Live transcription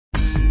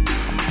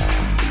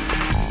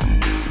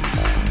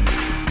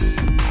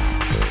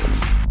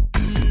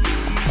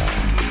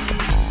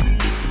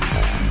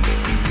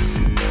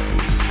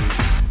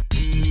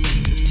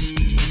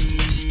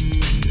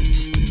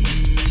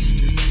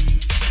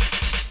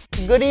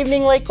Good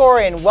evening, Lake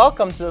Orion.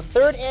 Welcome to the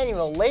third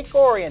annual Lake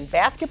Orion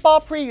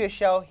Basketball Preview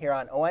Show here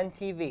on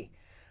ONTV.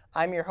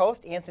 I'm your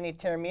host, Anthony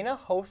Termina,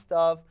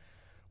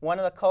 one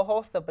of the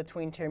co-hosts of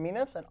Between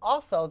Terminas, and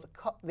also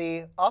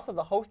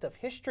the host of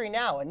History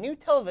Now, a new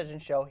television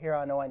show here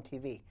on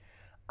ONTV.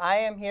 I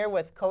am here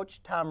with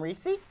Coach Tom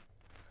Risi,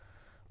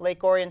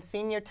 Lake Orion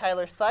Senior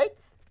Tyler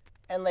Seitz,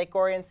 and Lake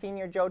Orion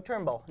Senior Joe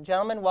Turnbull.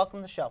 Gentlemen, welcome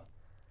to the show.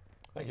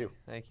 Thank you.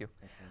 Thank you.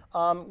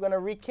 I'm going to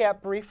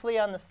recap briefly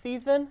on the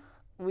season.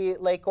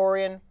 Lake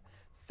Orion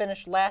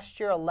finished last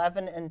year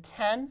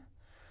 11-10,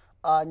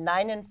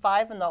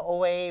 9-5 in the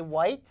OAA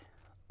White.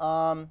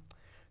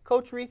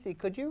 Coach Risi,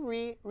 could you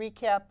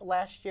recap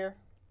last year?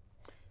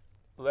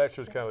 Last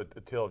year was kind of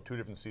a tale of two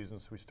different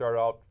seasons. We started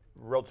out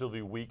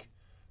relatively weak.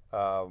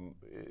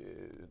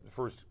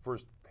 First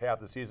half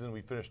of the season, we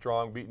finished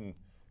strong, beating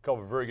a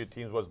couple of very good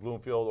teams, West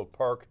Bloomfield, Oak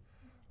Park.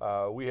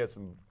 We had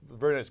some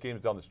very nice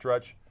games down the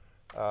stretch.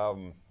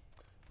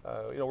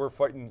 We're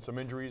fighting some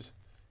injuries.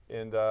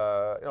 And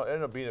it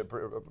ended up being a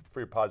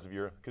pretty positive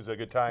year because it was a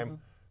good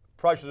time.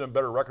 Probably should have done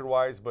better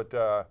record-wise, but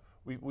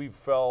we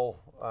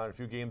fell on a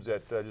few games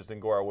that just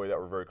didn't go our way that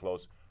were very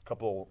close. A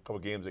couple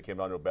games that came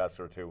down to a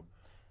basket or two.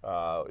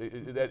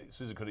 That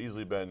season could have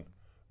easily been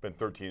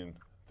 13-7,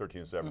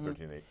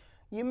 13-8.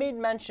 You made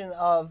mention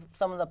of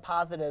some of the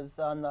positives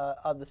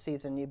of the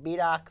season. You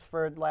beat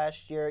Oxford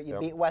last year. You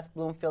beat West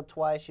Bloomfield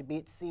twice. You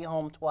beat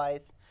Seaholm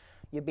twice.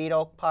 You beat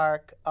Oak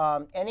Park.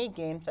 Any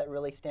games that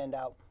really stand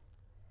out?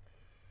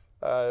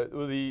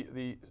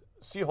 The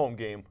Seaholm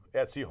game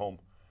at Seaholm,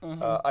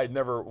 I'd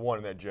never won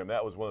in that gym.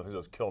 That was one of the things that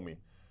was killing me.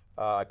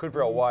 I couldn't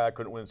figure out why I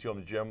couldn't win in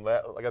Seaholm's gym.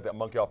 I got that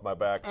monkey off my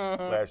back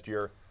last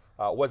year.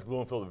 West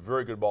Bloomfield, a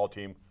very good ball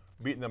team,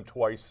 beating them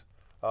twice.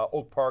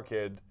 Oak Park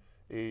had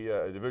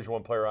a Division I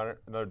player on it,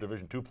 another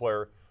Division II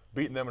player.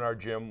 Beating them in our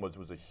gym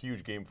was a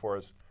huge game for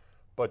us.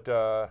 But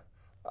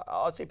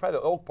I'd say probably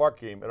the Oak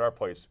Park game at our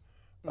place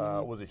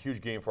was a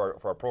huge game for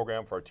our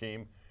program, for our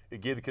team. It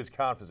gave the kids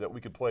confidence that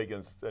we could play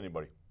against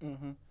anybody.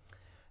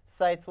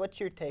 Seitz, what's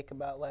your take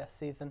about last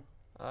season?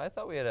 I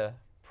thought we had a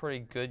pretty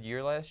good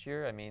year last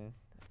year. I mean,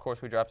 of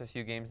course, we dropped a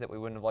few games that we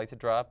wouldn't have liked to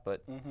drop,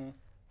 but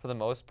for the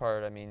most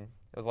part, I mean,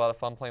 it was a lot of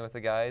fun playing with the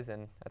guys,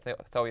 and I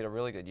thought we had a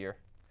really good year.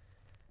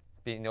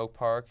 Beating Oak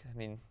Park, I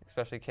mean,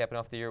 especially capping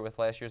off the year with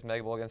last year's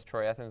Mega Bowl against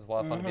Troy Athens, was a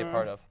lot of fun to be a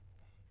part of.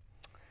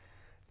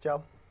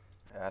 Joe?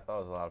 Yeah, I thought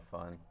it was a lot of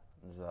fun.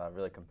 It was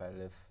really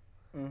competitive.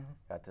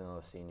 Got to know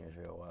the seniors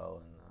real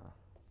well, and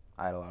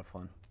I had a lot of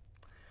fun.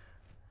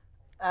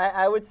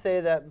 I would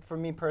say that for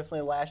me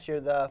personally, last year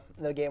the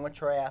game with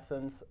Troy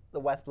Athens, the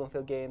West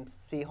Bloomfield games,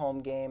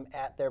 Seaholm game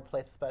at their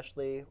place,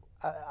 especially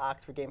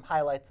Oxford game,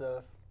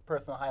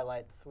 personal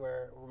highlights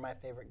were my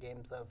favorite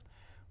games of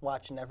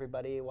watching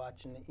everybody,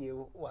 watching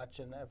you,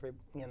 watching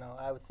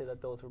I would say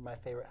that those were my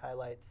favorite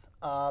highlights.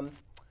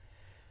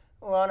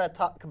 We want to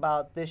talk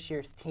about this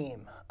year's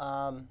team.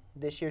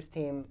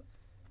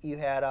 You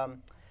had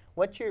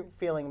what's your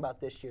feeling about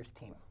this year's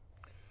team?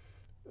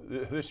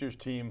 This year's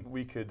team,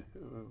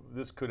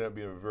 this could have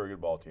been a very good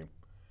ball team.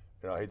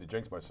 I hate to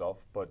jinx myself,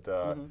 but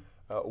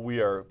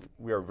we are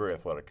very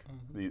athletic.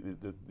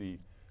 The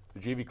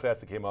JV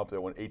class that came up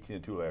that went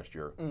 18-2 last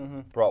year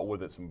brought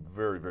with it some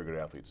very, very good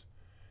athletes.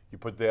 You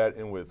put that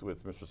in with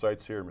Mr.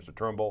 Seitz here, Mr.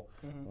 Turnbull,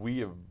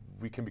 we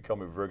can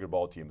become a very good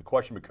ball team. The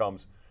question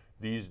becomes,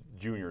 these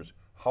juniors,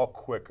 how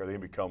quick are they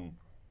going to become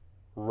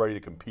ready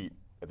to compete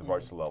at the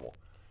varsity level?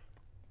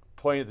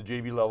 Playing at the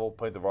JV level,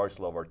 playing at the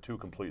varsity level are two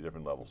completely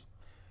different levels.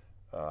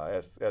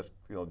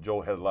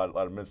 Joe had a lot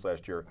of minutes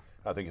last year.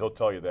 I think he'll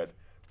tell you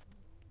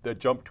that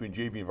jump between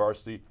JV and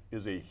varsity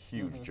is a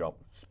huge jump.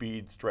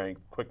 Speed,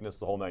 strength, quickness,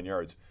 the whole 9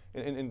 yards.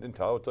 And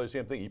Tyler will tell you the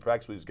same thing. He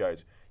practiced with these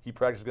guys. He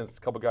practiced against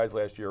a couple guys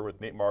last year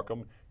with Nate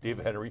Markham,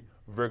 David Henry,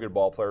 very good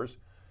ball players.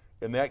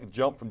 And that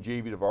jump from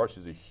JV to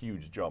varsity is a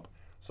huge jump.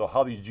 So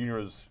how these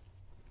juniors,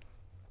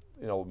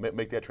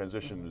 make that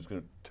transition is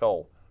going to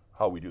tell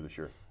how we do this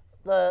year.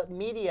 The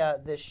media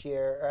this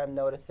year, I'm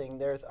noticing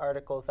there's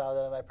articles out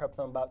on my prep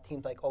zone about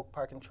teams like Oak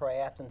Park and Troy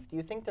Athens. Do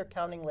you think they're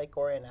counting Lake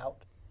Orion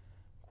out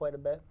quite a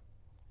bit?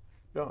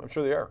 Yeah, I'm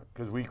sure they are,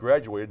 because we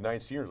graduated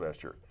 9 seniors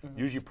last year.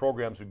 Usually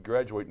programs who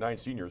graduate 9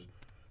 seniors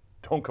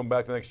don't come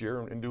back the next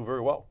year and do very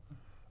well.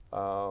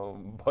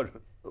 But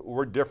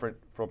we're different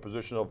from a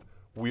position of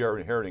we are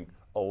inheriting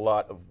a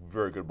lot of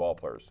very good ball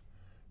players.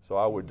 So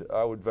I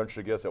would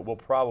venture to guess that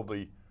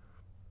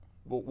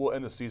we'll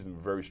end the season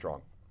very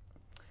strong.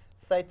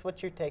 Seitz,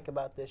 what's your take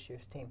about this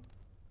year's team?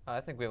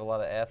 I think we have a lot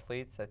of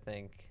athletes. I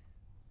think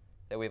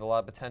that we have a lot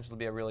of potential to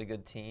be a really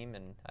good team,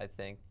 and I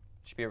think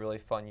it should be a really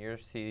fun year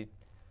to see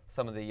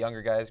some of the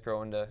younger guys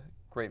grow into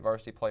great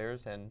varsity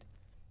players, and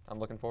I'm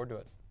looking forward to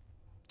it.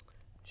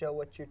 Joe,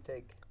 what's your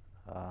take?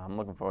 I'm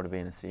looking forward to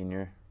being a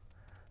senior,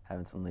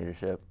 having some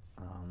leadership.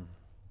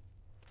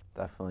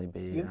 Definitely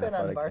be. You've been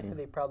on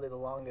varsity probably the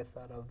longest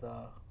out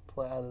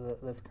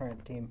of this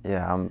current team.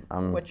 Yeah,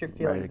 I'm. What's your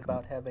feelings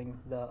about having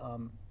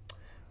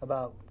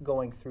about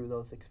going through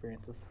those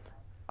experiences?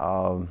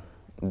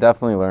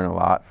 Definitely learn a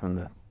lot from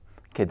the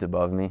kids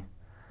above me.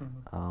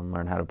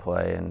 Learn how to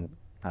play and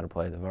how to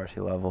play at the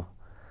varsity level.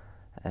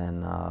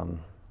 And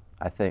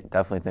I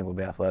definitely think we'll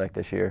be athletic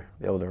this year,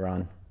 be able to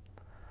run.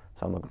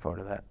 So I'm looking forward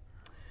to that.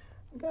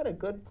 We got a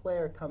good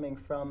player coming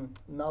from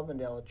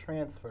Melvindale, a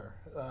transfer.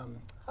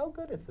 How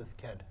good is this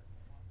kid?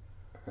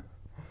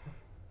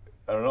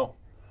 I don't know.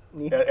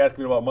 Ask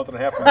me about a month and a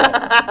half from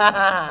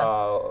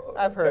now.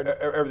 I've heard.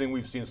 Everything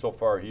we've seen so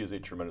far, he is a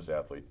tremendous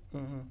athlete.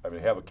 I mean,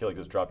 to have a kid like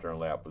this dropped in our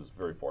lap was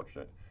very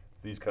fortunate.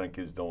 These kind of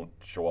kids don't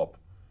show up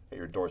at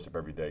your doorstep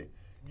every day.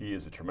 He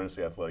is a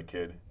tremendously athletic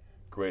kid,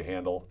 great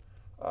handle.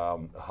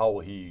 How will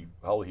he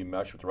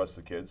mesh with the rest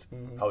of the kids?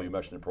 How will he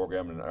mesh in the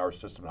program and in our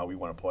system, how we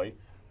want to play?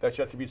 That's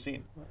yet to be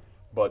seen.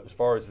 But as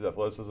far as his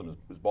athleticism,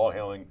 his ball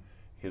handling,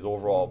 his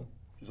overall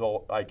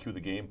IQ of the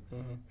game,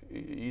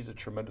 he's a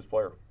tremendous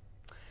player.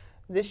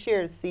 This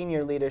year's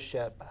senior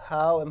leadership,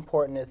 how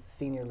important is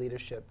senior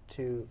leadership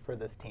for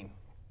this team?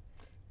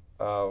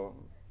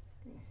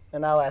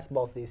 And I'll ask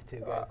both these two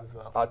guys as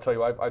well. I'll tell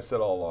you, I've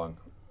said all along,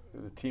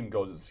 the team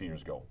goes as the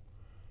seniors go.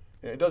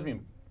 And it doesn't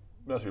mean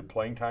necessarily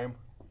playing time.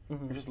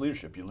 It's just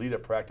leadership. You lead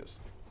at practice.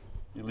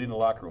 You lead in the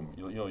locker room.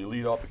 You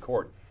lead off the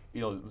court.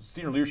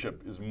 Senior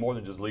leadership is more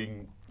than just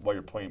leading while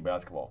you're playing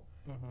basketball.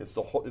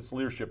 It's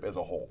leadership as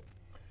a whole.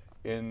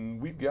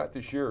 And we've got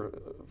this year,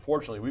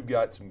 fortunately, we've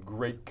got some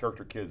great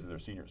character kids that are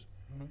seniors.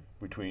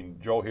 Between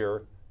Joe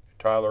here,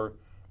 Tyler,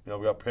 we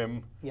got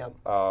Pim. Yep.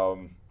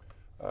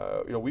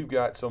 We've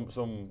got some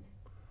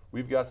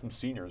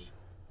seniors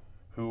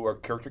who are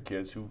character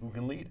kids who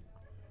can lead.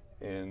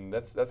 And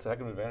that's a heck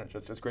of an advantage.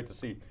 That's great to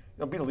see.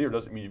 Being a leader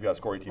doesn't mean you've got to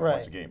score 18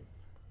 points a game.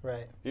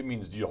 Right. It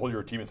means do you hold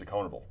your teammates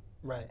accountable.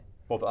 Right.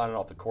 Both on and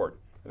off the court.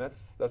 And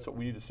that's what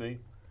we need to see.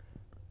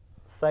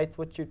 Sites,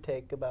 what's your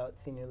take about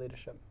senior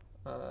leadership?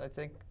 I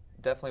think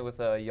definitely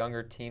with a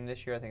younger team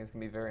this year, I think it's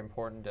going to be very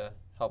important to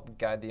help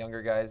guide the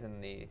younger guys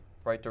in the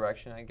right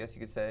direction, I guess you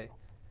could say.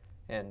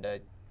 And I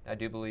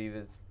do believe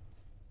as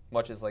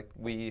much as like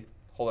we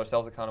hold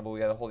ourselves accountable, we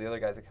got to hold the other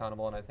guys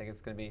accountable, and I think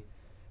it's going to be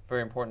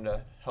very important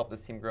to help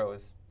this team grow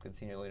as good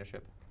senior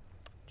leadership.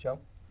 Joe?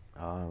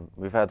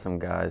 We've had some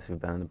guys who've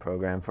been in the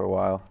program for a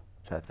while,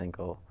 which I think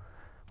will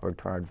work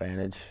to our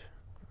advantage.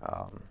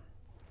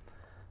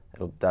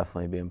 It'll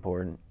definitely be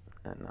important,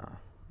 and I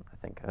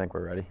think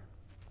we're ready.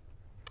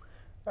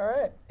 All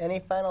right. Any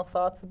final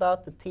thoughts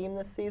about the team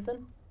this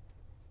season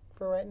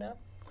for right now?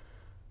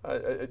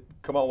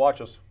 Come out and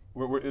watch us.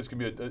 It's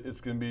going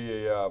to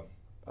be a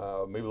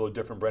maybe a little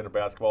different brand of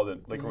basketball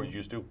than Lake Orion's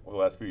used to over the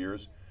last few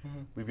years.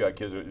 We've got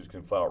kids that just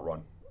can flat out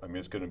run. I mean,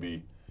 it's going to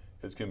be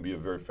a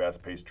very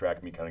fast-paced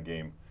track meet kind of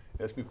game.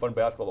 And it's going to be fun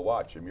basketball to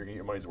watch. I mean, you're going to get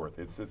your money's worth.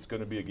 It's going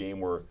to be a game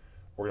where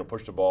we're going to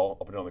push the ball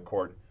up and down the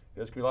court.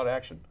 There's going to be a lot of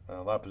action,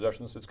 a lot of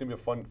possessions. It's going to be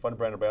a fun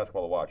brand of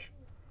basketball to watch.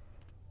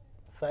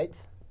 Sights?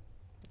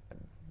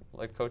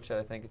 Like Coach said,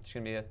 I think it's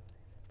going to be a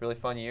really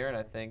fun year, and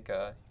I think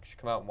you should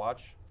come out and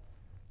watch.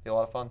 Be a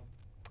lot of fun.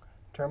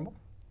 Turnbull?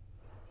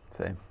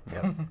 Same.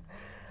 Yep.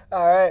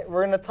 All right,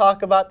 we're going to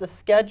talk about the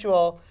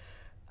schedule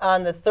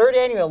on the 3rd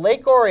annual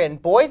Lake Orion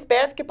Boys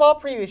Basketball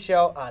Preview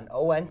Show on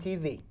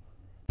ONTV.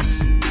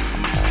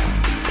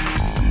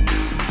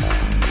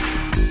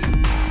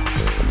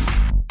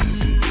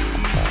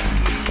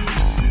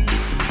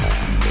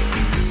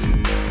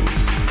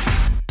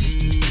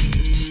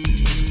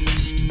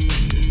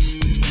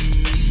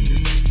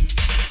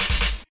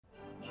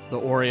 The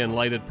Orion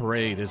Lighted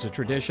Parade is a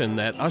tradition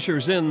that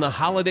ushers in the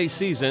holiday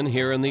season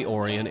here in the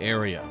Orion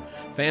area.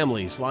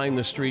 Families line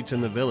the streets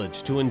in the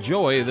village to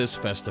enjoy this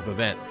festive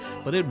event,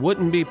 but it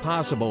wouldn't be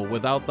possible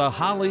without the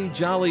Holly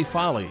Jolly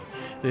Folly.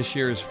 This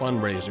year's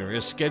fundraiser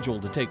is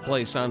scheduled to take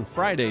place on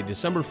Friday,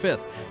 December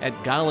 5th at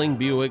Golling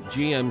Buick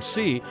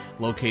GMC,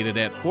 located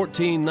at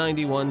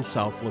 1491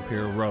 South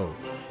Lapeer Road.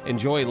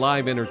 Enjoy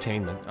live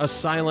entertainment, a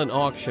silent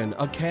auction,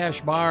 a cash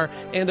bar,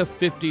 and a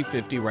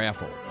 50-50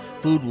 raffle.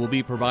 Food will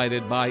be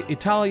provided by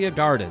Italia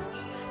Gardens.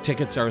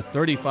 Tickets are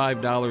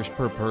 $35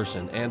 per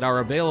person and are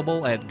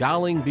available at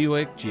Golling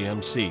Buick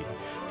GMC.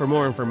 For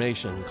more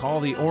information,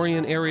 call the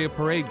Orion Area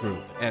Parade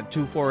Group at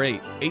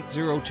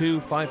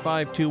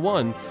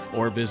 248-802-5521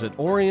 or visit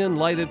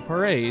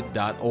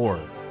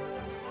orionlightedparade.org.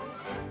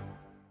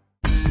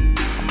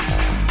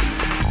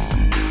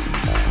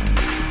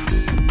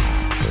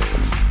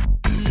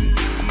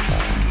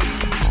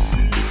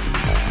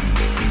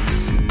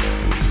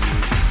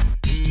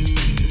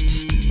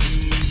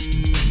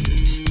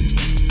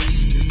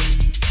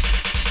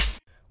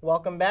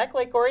 Welcome back,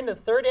 Lake Orion, to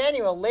the 3rd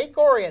annual Lake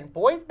Orion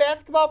Boys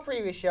Basketball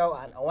Preview Show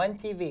on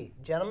ONTV.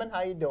 Gentlemen,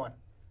 how you doing?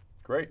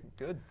 Great.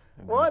 Good.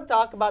 We want to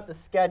talk about the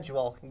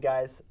schedule,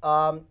 guys.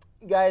 You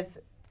guys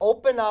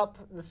open up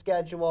the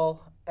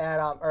schedule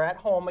at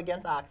home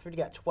against Oxford. You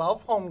got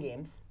 12 home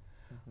games.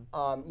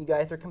 You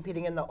guys are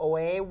competing in the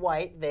OAA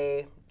White.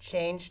 They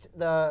changed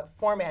the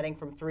formatting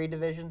from 3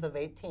 divisions of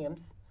 8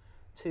 teams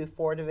to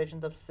 4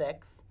 divisions of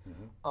 6.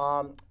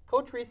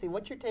 Coach Risi,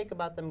 what's your take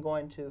about them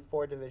going to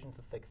 4 divisions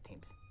of 6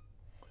 teams?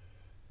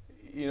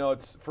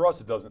 For us,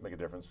 it doesn't make a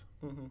difference.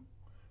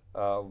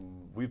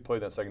 We've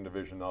played that 2nd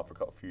division now for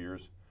a few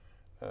years.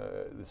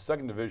 The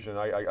 2nd division,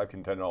 I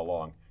contend all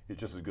along, He's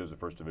just as good as the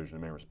first division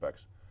in many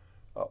respects.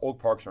 Oak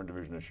Park's in our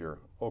division this year.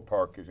 Oak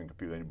Park is going to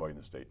compete with anybody in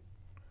the state.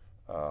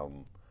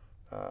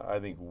 I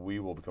think we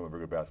will become a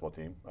very good basketball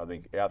team. I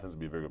think Athens will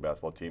be a very good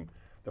basketball team.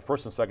 The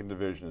first and second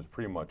division is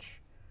pretty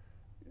much,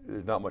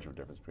 there's not much of a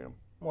difference between them.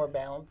 More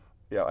balance.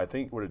 Yeah, I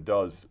think what it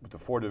does with the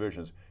 4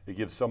 divisions, it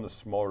gives some of the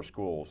smaller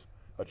schools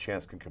a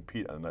chance to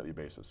compete on a nightly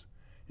basis.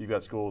 You've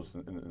got schools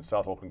in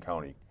South Oakland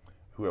County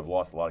who have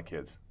lost a lot of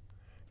kids,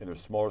 and they're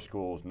smaller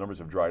schools, numbers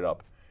have dried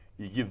up.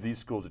 You give these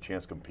schools a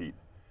chance to compete.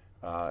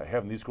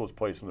 Having these schools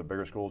play some of the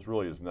bigger schools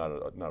really is not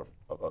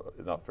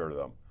fair to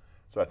them.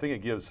 So I think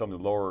it gives some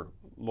of the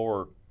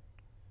lower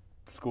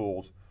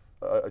schools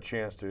a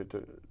chance to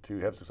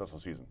have a successful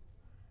season.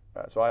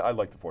 So I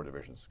like the 4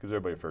 divisions, gives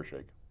everybody a fair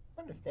shake.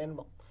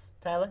 Understandable.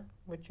 Tyler,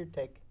 what's your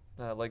take?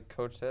 Like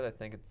Coach said, I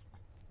think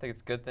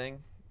it's a good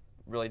thing.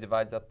 Really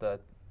divides up the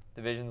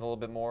divisions a little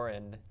bit more,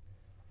 and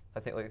I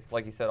think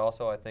like you said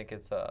also, I think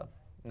it's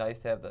nice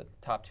to have the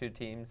top 2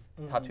 teams,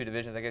 top 2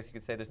 divisions. I guess you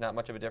could say there's not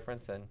much of a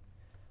difference, and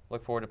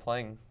look forward to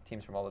playing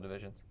teams from all the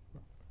divisions.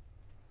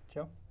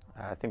 Joe?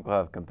 I think we'll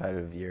have a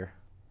competitive year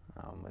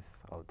with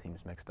all the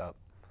teams mixed up.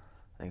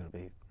 I think it'll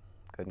be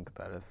good and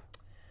competitive.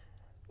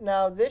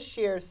 Now, this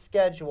year's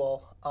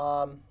schedule,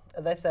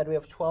 as I said, we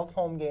have 12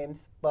 home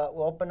games, but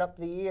we'll open up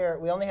the year.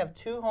 We only have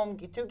 2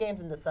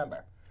 games in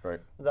December. Right.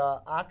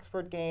 The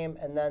Oxford game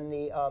and then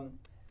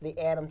the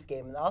Adams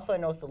game. And also, I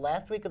noticed the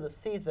last week of the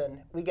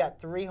season, we got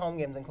 3 home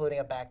games, including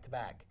a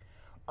back-to-back.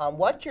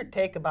 What's your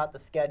take about the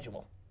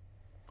schedule?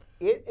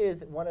 It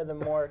is one of the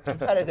more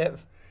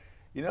competitive.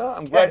 You know,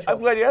 I'm glad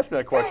you asked me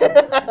that question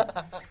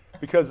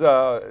because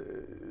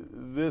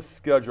this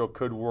schedule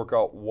could work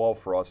out well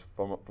for us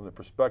from the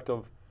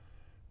perspective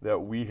that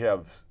we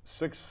have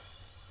 6,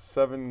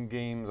 7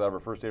 games out of our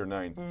first 8 or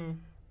 9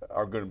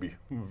 are going to be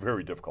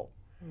very difficult.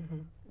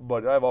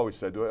 But I've always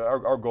said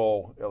our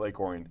goal at Lake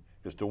Orion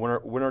is to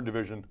win our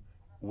division,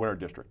 win our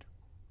district.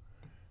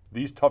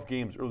 These tough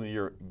games early in the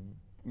year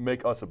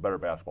make us a better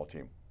basketball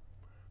team.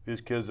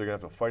 These kids are going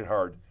to have to fight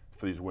hard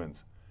for these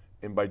wins.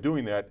 And by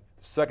doing that,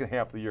 the second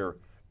half of the year,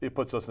 it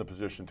puts us in a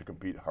position to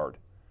compete hard.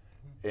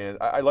 And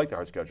I like the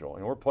hard schedule.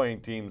 And we're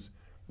playing teams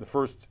the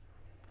first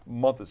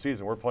month of the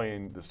season. We're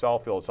playing the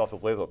Southfield,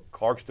 Lathrop,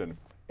 Clarkston,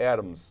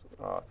 Adams,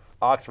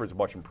 Oxford's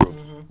much improved.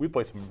 We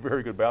play some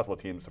very good basketball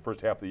teams the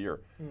first half of the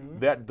year.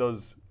 That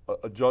does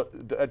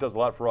a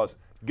lot for us,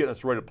 getting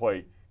us ready to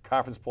play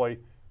conference play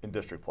and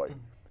district play.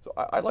 So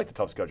I like the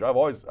tough schedule. I've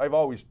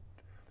always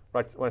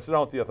when I sit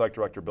down with the athletic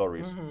director, Bill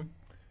Reese, you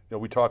know,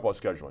 we talk about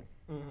scheduling.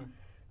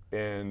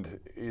 And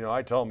you know,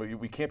 I tell them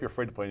we can't be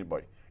afraid to play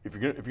anybody. If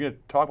you're gonna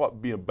talk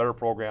about being a better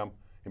program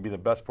and being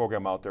the best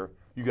program out there,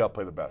 you got to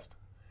play the best.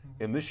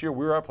 And this year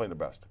we are playing the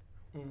best.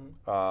 You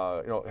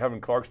know,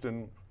 having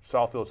Clarkston,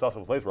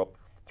 Southfield, Lathrop,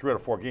 3 out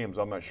of 4 games,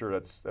 I'm not sure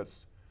that's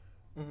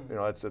you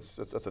know that's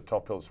a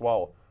tough pill to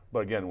swallow. But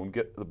again, when we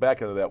get the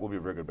back end of that, we'll be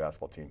a very good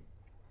basketball team.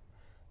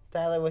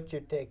 Tyler, what's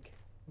your take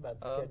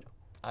about the schedule?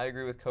 I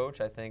agree with Coach.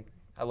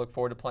 I look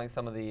forward to playing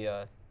some of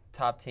the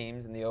top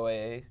teams in the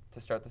OAA to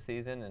start the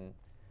season, and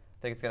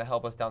I think it's going to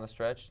help us down the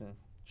stretch, and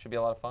should be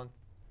a lot of fun.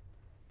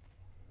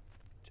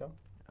 Joe?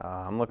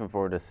 I'm looking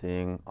forward to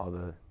seeing all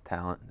the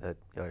talent that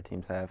the other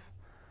teams have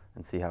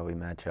and see how we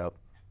match up,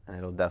 and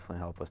it'll definitely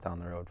help us down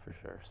the road for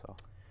sure. So,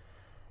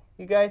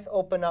 you guys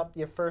open up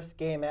your first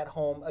game at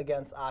home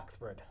against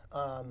Oxford.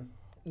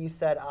 You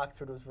said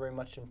Oxford was very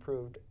much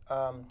improved.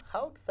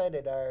 How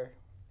excited are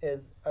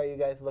you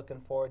guys looking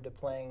forward to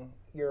playing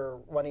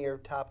one of your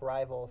top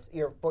rivals,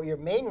 your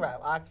main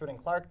rival, Oxford and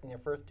Clarkston, your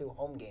first 2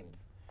 home games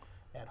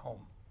at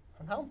home?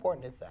 And how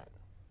important is that?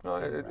 No,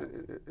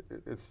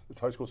 it's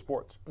high school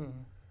sports.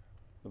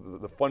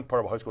 The fun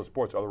part of high school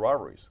sports are the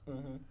rivalries.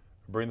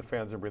 Bring the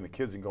fans in, bring the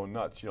kids in, going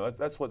nuts. You know,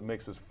 that's what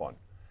makes this fun.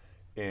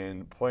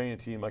 And playing a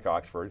team like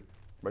Oxford,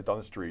 right down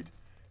the street,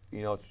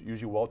 you know, it's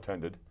usually well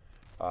attended.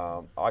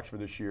 Oxford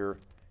this year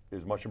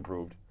is much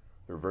improved.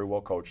 They're very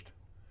well coached.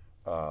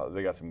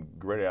 They got some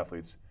great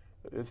athletes.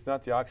 It's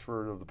not the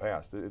Oxford of the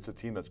past. It's a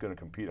team that's going to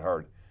compete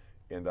hard.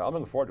 And I'm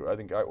looking forward to it. I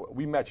think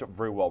we match up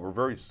very well. We're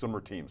very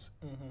similar teams.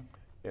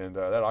 And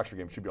that Oxford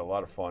game should be a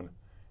lot of fun.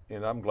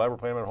 And I'm glad we're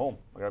playing them at home.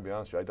 I got to be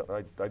honest with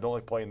you. I don't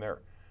like playing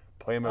there.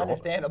 Playing them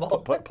Understandable.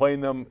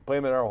 playing them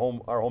at our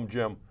home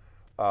gym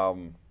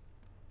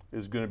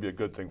is going to be a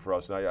good thing for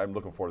us. And I'm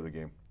looking forward to the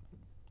game.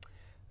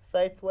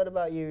 Sites, what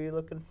about you? Are you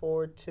looking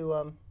forward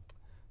to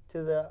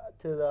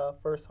the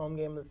first home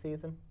game of the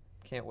season?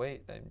 Can't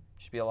wait. It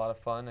should be a lot of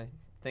fun. I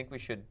think we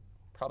should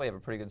probably have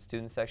a pretty good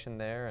student section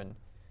there, and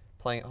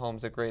playing at home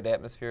is a great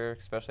atmosphere,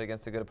 especially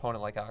against a good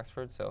opponent like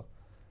Oxford. So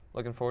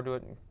looking forward to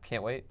it and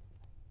can't wait.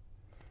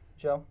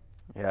 Joe?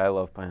 yeah, I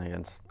love playing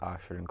against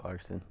Oxford and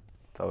Clarkston.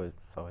 It's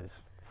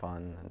always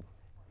fun. And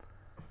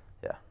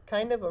yeah.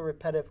 Kind of a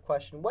repetitive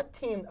question. What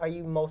team are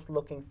you most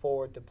looking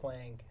forward to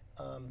playing?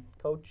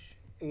 Coach,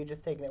 are you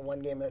just taking it one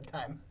game at a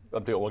time?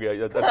 I'm taking one game.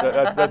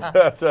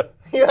 That's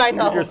Yeah, I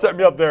know. You're setting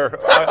me up there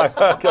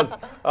because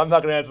I'm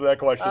not going to answer that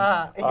question.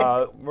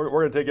 We're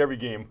going to take every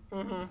game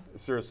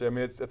seriously. I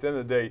mean, it's, at the end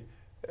of the day,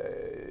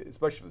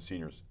 especially for the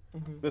seniors.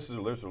 This is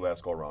their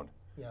last go-around.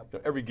 Yep. You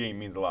know, every game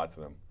means a lot to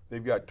them.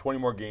 They've got 20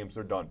 more games.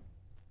 They're done.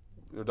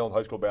 They're done with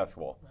high school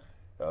basketball.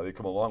 They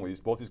come along with these.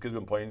 Both these kids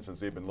have been playing since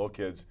they've been little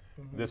kids.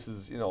 This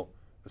is, you know,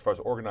 as far as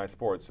organized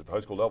sports at the high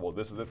school level,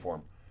 this is it for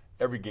them.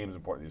 Every game is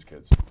important to these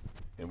kids,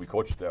 and we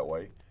coach it that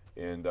way.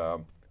 And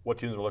what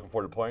teams are looking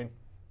forward to playing?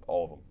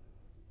 All of them.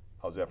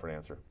 How's that for an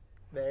answer?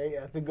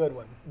 That's a good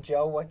one.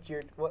 Joe, what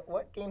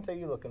games are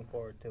you looking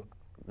forward to?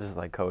 Just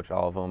like coach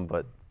all of them,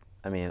 but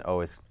I mean,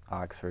 always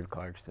Oxford,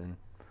 Clarkston,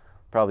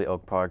 probably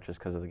Oak Park just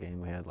because of the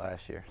game we had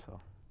last year. So.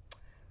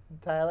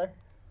 Tyler?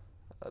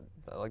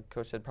 Like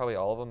Coach said, probably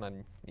all of them. I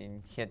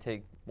mean, you can't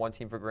take one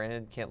team for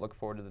granted, can't look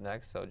forward to the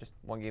next, so just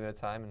one game at a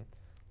time and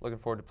looking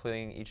forward to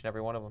playing each and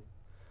every one of them.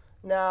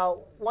 Now,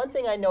 one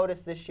thing I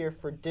noticed this year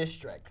for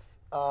districts,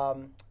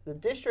 the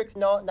district's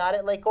not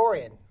at Lake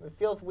Orion. It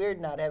feels weird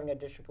not having a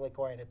district Lake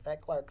Orion. It's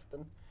at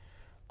Clarkston.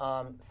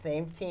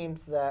 Same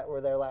teams that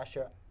were there last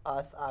year,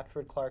 us,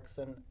 Oxford,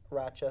 Clarkston,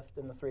 Rochester,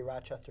 and the 3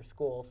 Rochester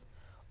schools.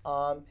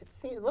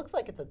 It looks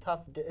like it's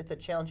a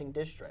challenging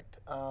district.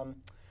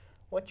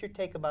 What's your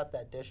take about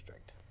that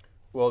district?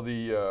 Well,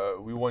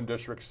 we won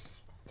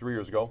districts 3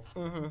 years ago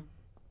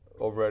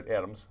over at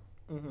Adams.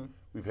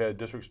 We've had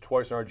districts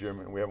twice in our gym,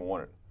 and we haven't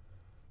won it.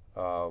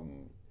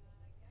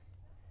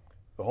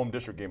 The home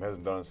district game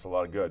hasn't done us a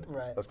lot of good.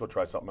 Right. Let's go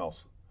try something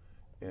else.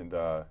 And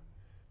I'm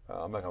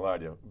not going to lie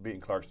to you,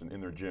 beating Clarkston in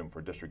their gym for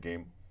a district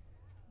game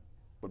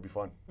would be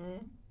fun.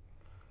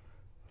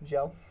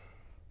 Joe?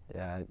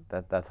 Yeah,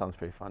 that sounds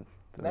pretty fun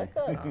to me.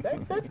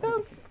 That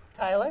sounds,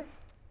 Tyler?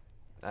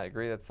 I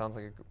agree. That sounds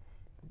like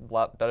a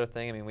lot better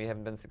thing. I mean, we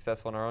haven't been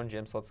successful in our own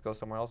gym, so let's go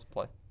somewhere else and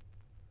play.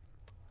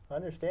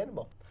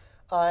 Understandable.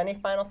 Any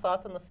final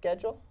thoughts on the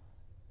schedule,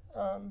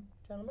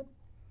 gentlemen?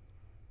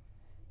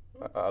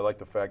 I like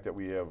the fact that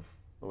we have,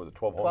 what was it,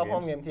 12 home 12 games?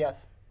 home games, yes.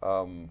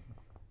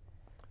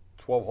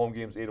 12 home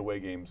games, 8 away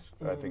games,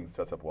 I think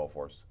sets up well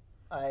for us.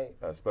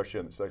 Especially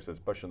in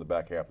the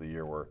back half of the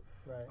year where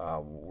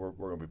we're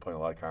going to be playing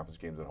a lot of conference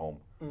games at home,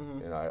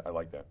 and I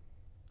like that.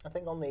 I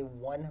think only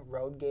one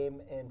road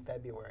game in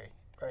February,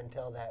 or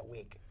until that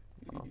week.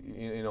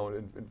 You know,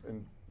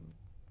 and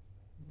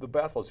the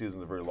basketball season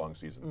is a very long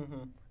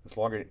season. It's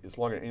longer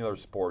than any other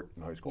sport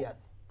in high school. Yes.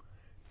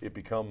 It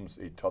becomes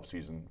a tough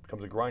season,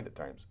 becomes a grind at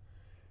times.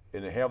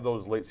 And to have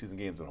those late season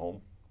games at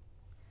home,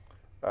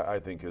 I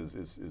think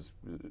is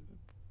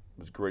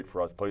great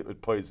for us.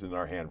 It plays in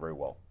our hand very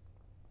well.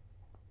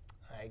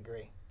 I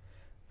agree.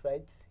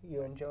 Sites,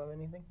 you and Joe have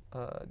anything?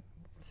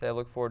 Say I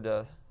look forward to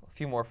a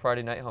few more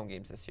Friday night home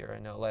games this year. I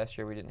know last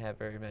year we didn't have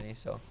very many,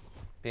 so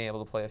being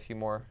able to play a few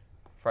more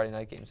Friday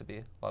night games would be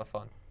a lot of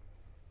fun.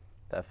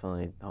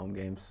 Definitely home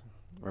games.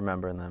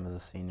 Remembering them as a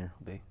senior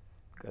will be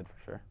good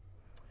for sure.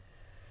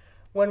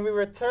 When we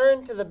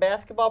return to the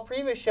basketball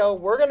preview show,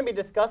 we're going to be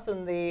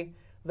discussing the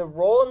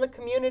role in the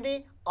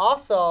community,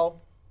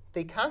 also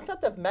the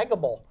concept of Mega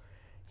Bowl,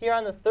 here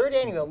on the 3rd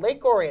annual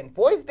Lake Orion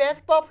Boys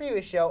Basketball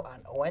Preview Show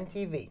on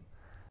ONTV.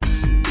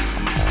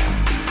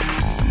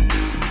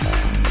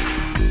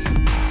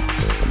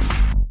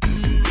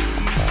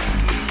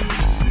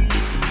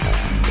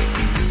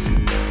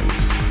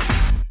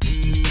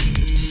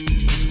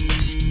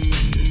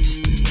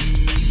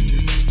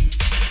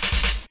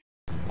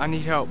 I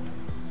need help.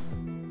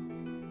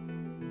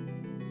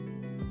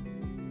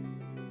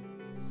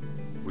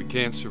 We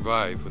can't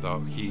survive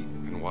without heat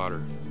and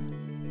water.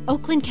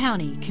 Oakland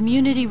County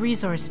Community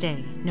Resource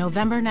Day,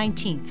 November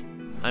 19th.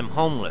 I'm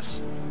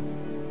homeless.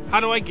 How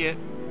do I get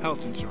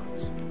health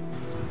insurance?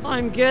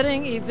 I'm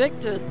getting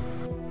evicted.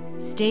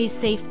 Stay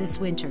safe this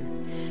winter.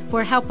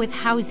 For help with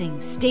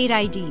housing, state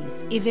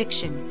IDs,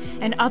 eviction,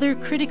 and other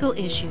critical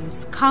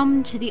issues,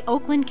 come to the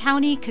Oakland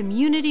County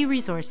Community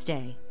Resource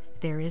Day.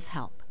 There is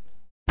help.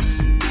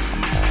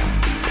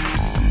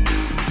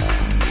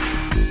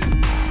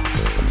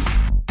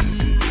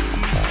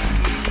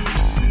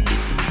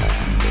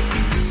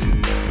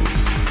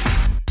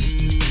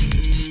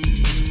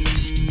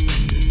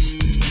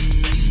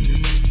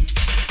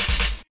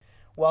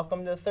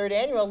 Welcome to the 3rd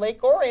annual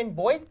Lake Orion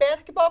Boys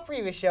Basketball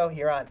Preview Show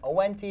here on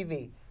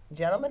ONTV.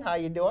 Gentlemen, how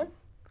you doing?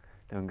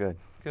 Doing good.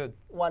 Good.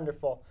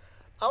 Wonderful.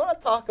 I want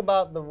to talk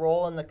about the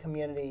role in the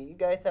community. You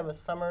guys have a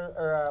summer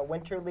or a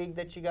winter league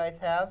that you guys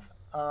have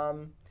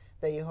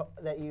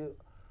that you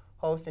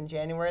host in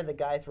January. The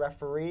guys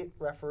referee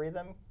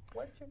them.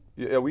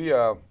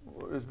 Yeah,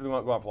 it's been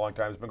going on for a long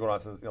time. It's been going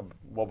on since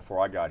well before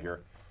I got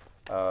here.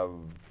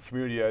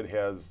 Community Ed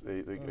has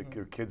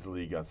a kids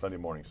league on Sunday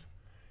mornings.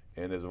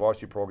 And as a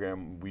varsity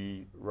program,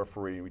 we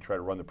referee and we try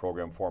to run the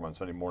program for them on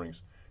Sunday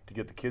mornings to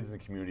get the kids in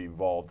the community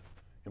involved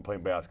in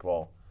playing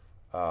basketball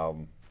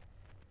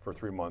for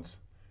 3 months.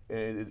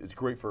 And it's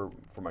great for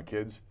my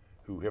kids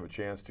who have a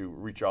chance to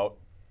reach out,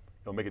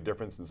 make a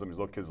difference in some of these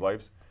little kids'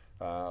 lives.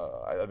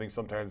 I think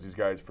sometimes these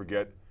guys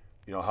forget,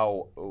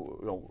 how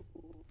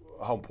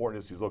important it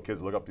is to these little kids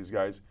to look up to these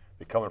guys.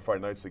 They come on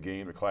Friday nights to the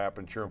game, to clap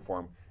and cheer for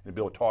them, and to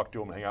be able to talk to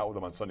them and hang out with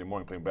them on Sunday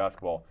morning playing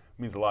basketball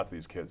means a lot to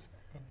these kids.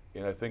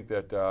 And I think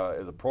that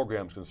as a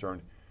program is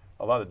concerned,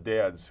 a lot of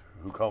dads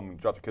who come and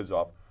drop the kids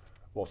off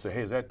will say,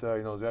 "Hey, is that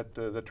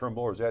is that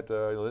Turnbull or is that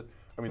that?"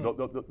 I mean,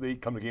 they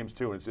come to games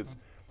too, and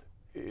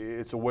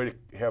it's a way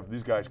to have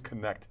these guys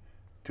connect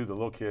to the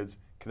little kids,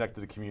 connect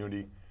to the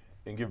community,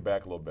 and give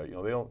back a little bit.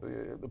 They don't.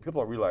 The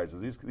people don't realize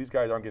is these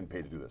guys aren't getting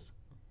paid to do this.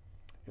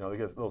 They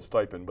get a little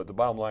stipend, but the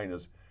bottom line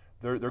is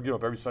they're giving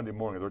up every Sunday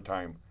morning of their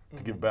time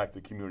to give back to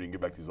the community and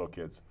give back to these little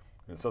kids.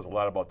 And it says a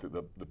lot about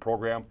the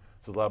program.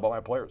 It says a lot about my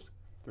players.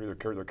 They're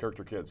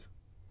character kids.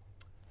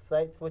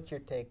 Sites, what's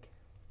your take?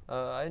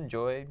 I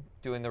enjoy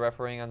doing the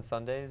refereeing on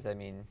Sundays. I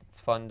mean, it's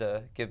fun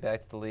to give back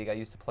to the league I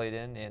used to play it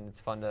in, and it's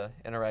fun to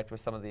interact with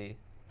some of the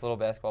little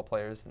basketball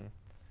players and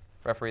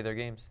referee their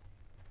games.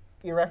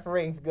 Your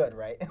refereeing's good,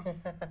 right?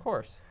 Of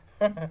course.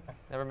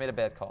 Never made a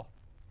bad call.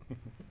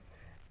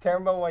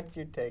 Turnbull, what's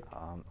your take?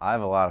 I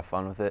have a lot of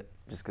fun with it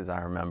just because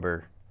I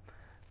remember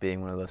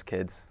being one of those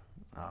kids.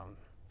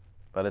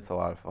 But it's a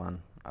lot of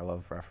fun. I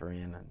love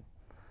refereeing. And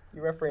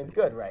your refereeing's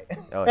good, right?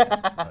 Oh,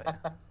 yeah. Oh,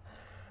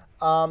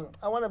 yeah.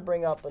 I want to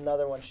bring up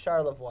another one,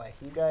 Charlevoix.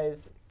 You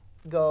guys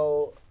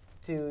go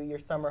to your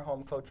summer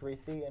home, Coach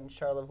Risi, in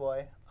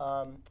Charlevoix.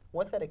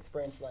 What's that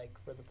experience like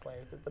for the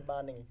players? It's a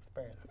bonding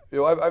experience.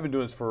 I've been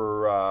doing this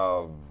for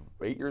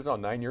 8 years now,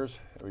 9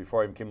 years.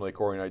 Before I even came to Lake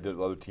Orion, I did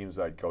other teams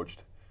that I'd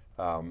coached.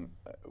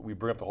 We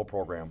bring up the whole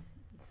program,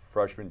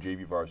 freshman,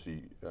 JV,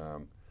 varsity.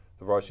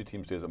 The varsity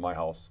team stays at my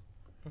house.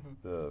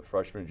 The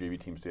freshman and JV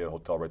team stay at a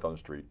hotel right down the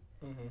street.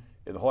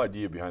 And the whole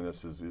idea behind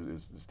this is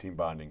team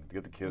bonding, to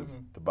get the kids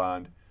to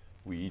bond.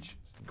 We each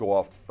go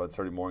off on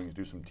Saturday mornings,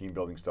 do some team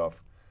building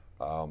stuff.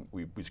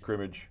 We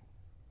scrimmage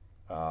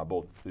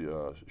both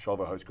the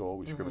Charlevoix High School,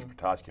 we scrimmage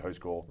Petoskey High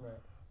School.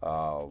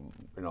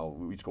 Right.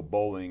 We each go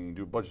bowling,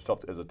 do a bunch of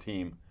stuff as a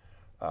team.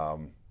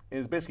 And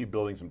it's basically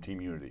building some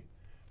team unity.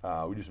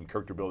 We do some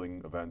character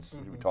building events.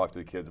 We talk to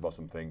the kids about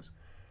some things.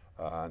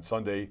 On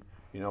Sunday,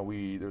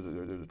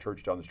 there's a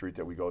church down the street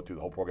that we go to.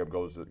 The whole program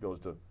goes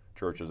to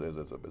church as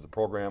a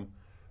program.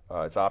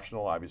 It's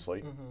optional,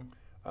 obviously.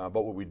 But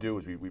what we do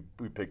is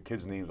we pick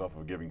kids' names off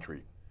of a giving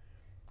tree.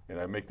 And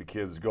I make the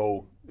kids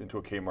go into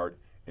a Kmart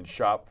and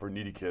shop for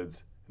needy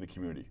kids in the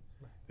community.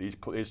 They each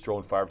throw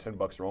in $5 or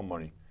 $10 their own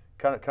money.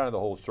 Kind of the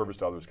whole service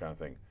to others kind of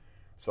thing.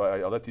 So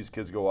I let these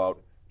kids go out,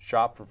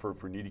 shop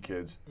for needy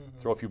kids,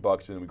 throw a few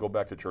bucks in, and we go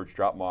back to church,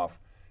 drop them off.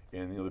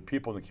 And the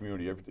people in the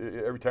community,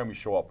 every time we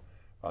show up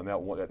on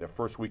that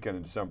first weekend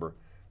in December,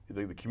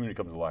 the community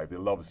comes alive. They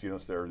love seeing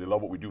us there. They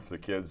love what we do for the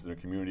kids in the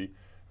community.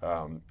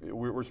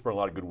 We're spreading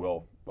a lot of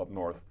goodwill up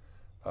north.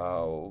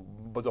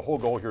 But the whole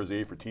goal here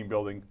is for team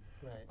building.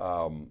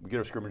 Right. We get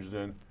our scrimmages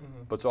in,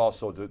 but it's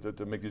also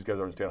to make these guys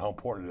understand how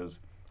important it is,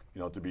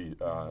 to be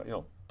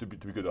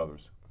good to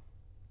others.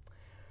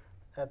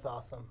 That's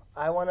awesome.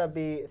 I want to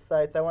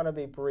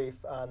be brief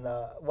on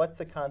what's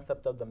the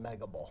concept of the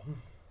Mega Bowl.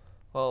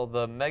 Well,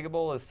 the Mega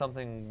Bowl is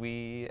something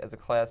we, as a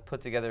class,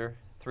 put together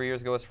 3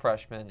 years ago as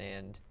freshmen,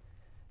 and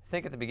I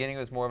think at the beginning it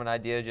was more of an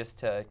idea just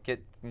to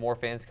get more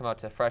fans to come out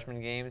to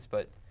freshman games,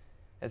 but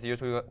as the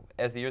years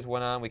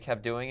went on, we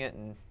kept doing it,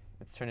 and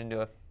it's turned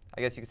into I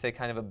guess you could say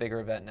kind of a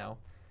bigger event now.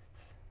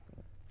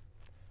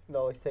 It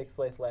always takes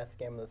place last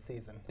game of the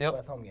season. Yep.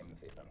 Last home game of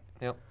the season.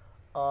 Yep.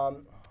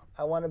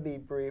 I want to be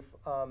brief.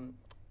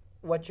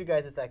 What's your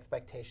guys'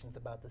 expectations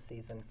about the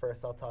season?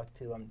 First, I'll talk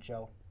to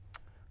Joe.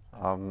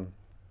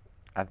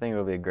 I think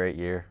it'll be a great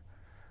year.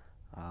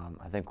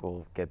 I think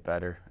we'll get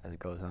better as it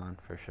goes on,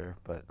 for sure,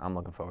 but I'm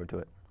looking forward to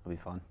it. It'll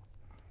be fun.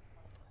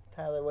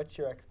 Tyler, what's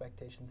your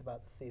expectations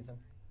about the season?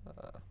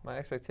 My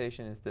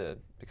expectation is to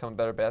become a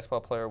better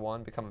basketball player,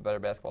 become a better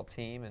basketball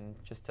team, and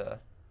just to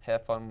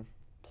have fun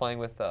playing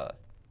with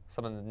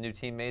some of the new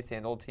teammates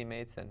and old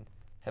teammates and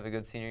have a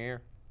good senior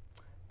year.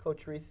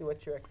 Coach Risi,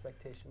 what's your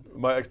expectations?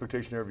 My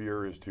expectation every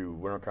year is to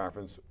win our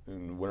conference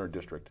and win our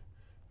district.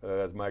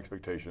 That's my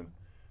expectation.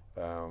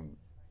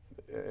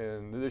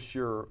 And this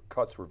year,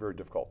 cuts were very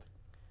difficult.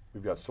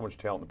 We've got so much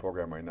talent in the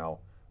program right now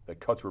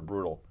that cuts were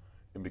brutal.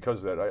 And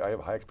because of that, I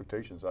have high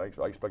expectations. I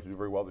expect to do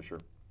very well this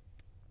year.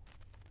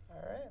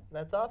 All right,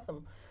 that's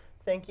awesome.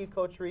 Thank you,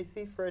 Coach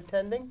Risi, for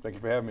attending. Thank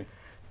you for having me.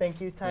 Thank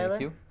you, Tyler.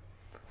 Thank you.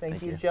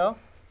 Thank you, Joe.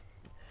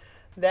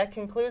 That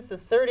concludes the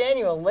 3rd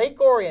annual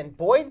Lake Orion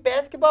Boys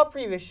Basketball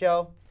Preview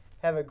Show.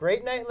 Have a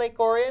great night, Lake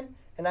Orion,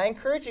 and I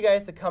encourage you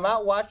guys to come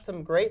out and watch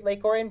some great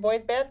Lake Orion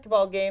boys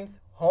basketball games,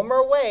 home or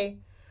away,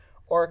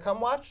 or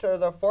come watch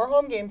the 4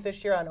 home games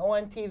this year on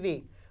ON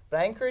TV. But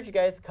I encourage you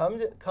guys come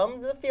to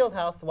the field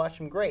house to watch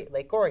some great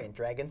Lake Orion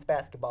Dragons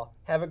basketball.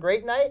 Have a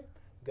great night.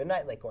 Good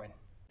night, Lake Orion.